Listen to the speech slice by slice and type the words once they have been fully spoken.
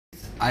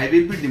I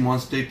will be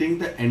demonstrating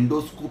the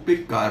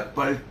endoscopic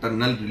carpal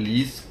tunnel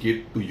release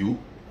kit to you.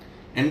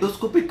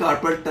 Endoscopic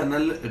carpal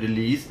tunnel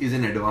release is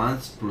an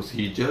advanced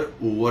procedure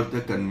over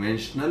the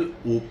conventional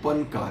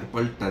open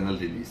carpal tunnel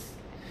release.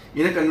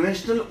 In a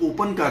conventional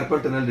open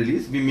carpal tunnel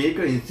release, we make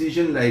an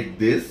incision like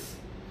this,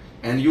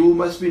 and you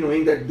must be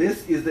knowing that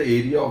this is the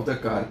area of the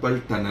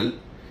carpal tunnel,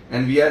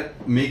 and we are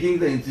making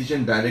the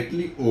incision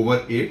directly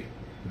over it,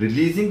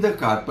 releasing the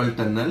carpal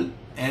tunnel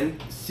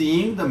and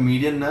seeing the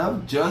median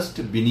nerve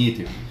just beneath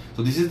it.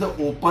 So this is the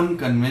open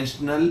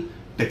conventional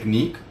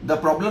technique. The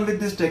problem with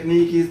this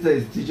technique is the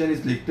incision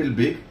is little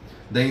big,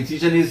 the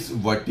incision is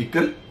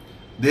vertical,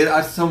 there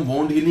are some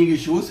wound healing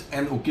issues,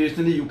 and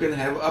occasionally you can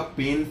have a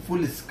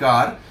painful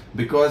scar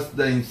because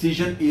the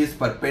incision is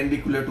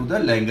perpendicular to the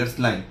Langer's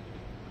line.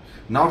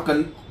 Now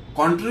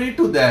contrary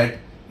to that,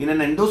 in an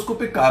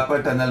endoscopic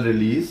carpal tunnel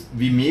release,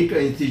 we make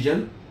an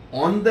incision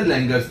on the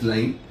Langer's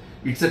line.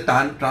 It's a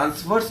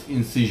transverse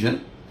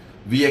incision.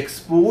 We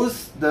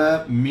expose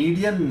the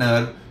median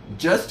nerve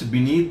just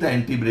beneath the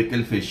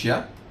antebrachial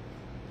fascia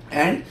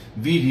and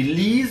we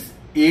release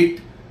it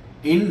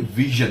in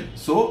vision.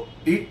 So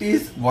it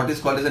is what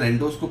is called as an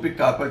endoscopic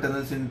carpal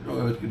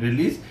tunnel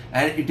release,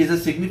 and it is a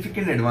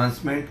significant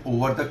advancement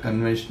over the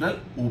conventional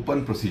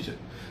open procedure.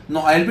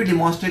 Now I will be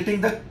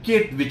demonstrating the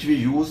kit which we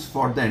use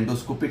for the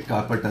endoscopic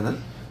carpal tunnel.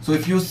 So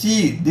if you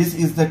see, this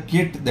is the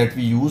kit that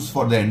we use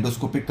for the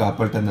endoscopic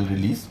carpal tunnel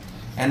release.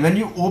 And when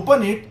you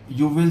open it,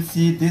 you will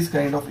see this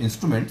kind of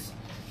instruments.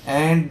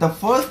 And the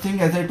first thing,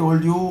 as I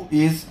told you,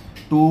 is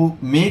to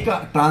make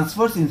a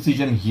transverse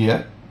incision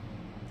here,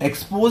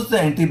 expose the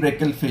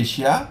antebrachial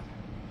fascia,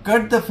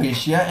 cut the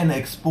fascia and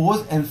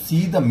expose and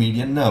see the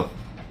median nerve.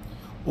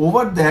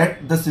 Over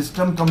that, the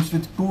system comes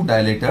with two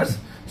dilators.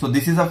 So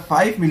this is a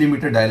 5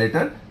 mm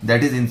dilator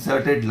that is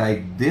inserted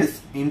like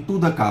this into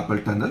the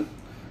carpal tunnel.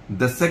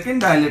 The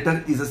second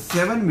dilator is a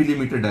 7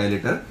 mm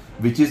dilator,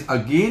 which is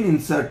again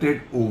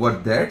inserted over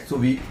that. So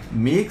we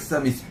make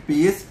some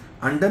space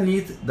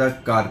underneath the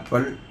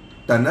carpal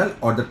tunnel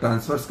or the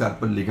transverse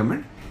carpal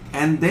ligament.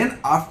 And then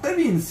after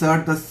we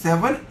insert the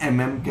 7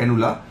 mm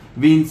cannula,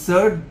 we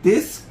insert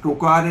this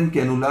trocar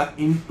cannula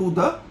into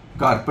the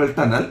carpal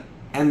tunnel,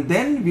 and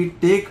then we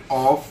take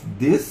off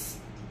this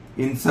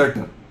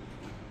inserter.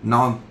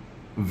 Now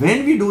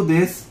when we do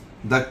this,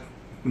 the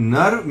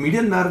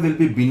median nerve will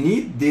be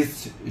beneath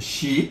this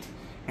sheath,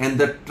 and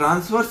the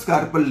transverse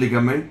carpal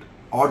ligament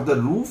or the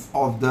roof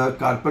of the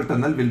carpal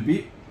tunnel will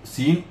be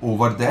seen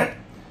over that,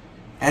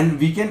 and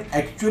we can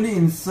actually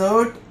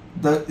insert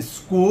the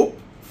scope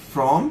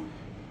from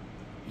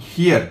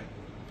here.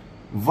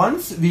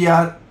 Once we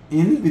are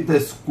in with the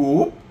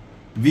scope,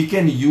 we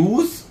can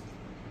use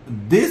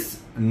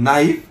this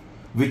knife,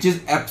 which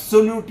is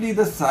absolutely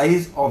the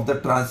size of the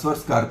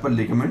transverse carpal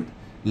ligament,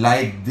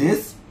 like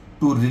this,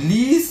 to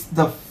release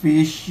the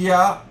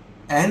fascia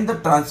and the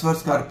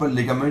transverse carpal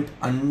ligament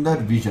under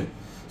vision.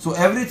 So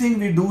everything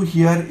we do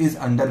here is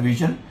under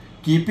vision,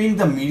 keeping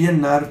the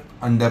median nerve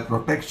under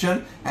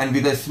protection and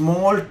with a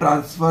small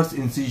transverse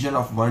incision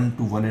of 1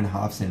 to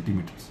 1.5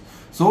 centimeters.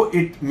 So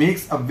it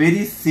makes a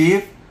very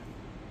safe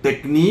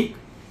technique,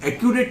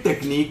 accurate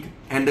technique,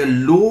 and a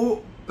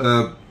low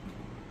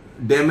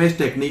damage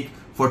technique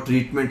for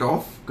treatment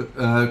of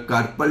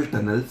carpal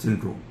tunnel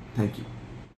syndrome. Thank you.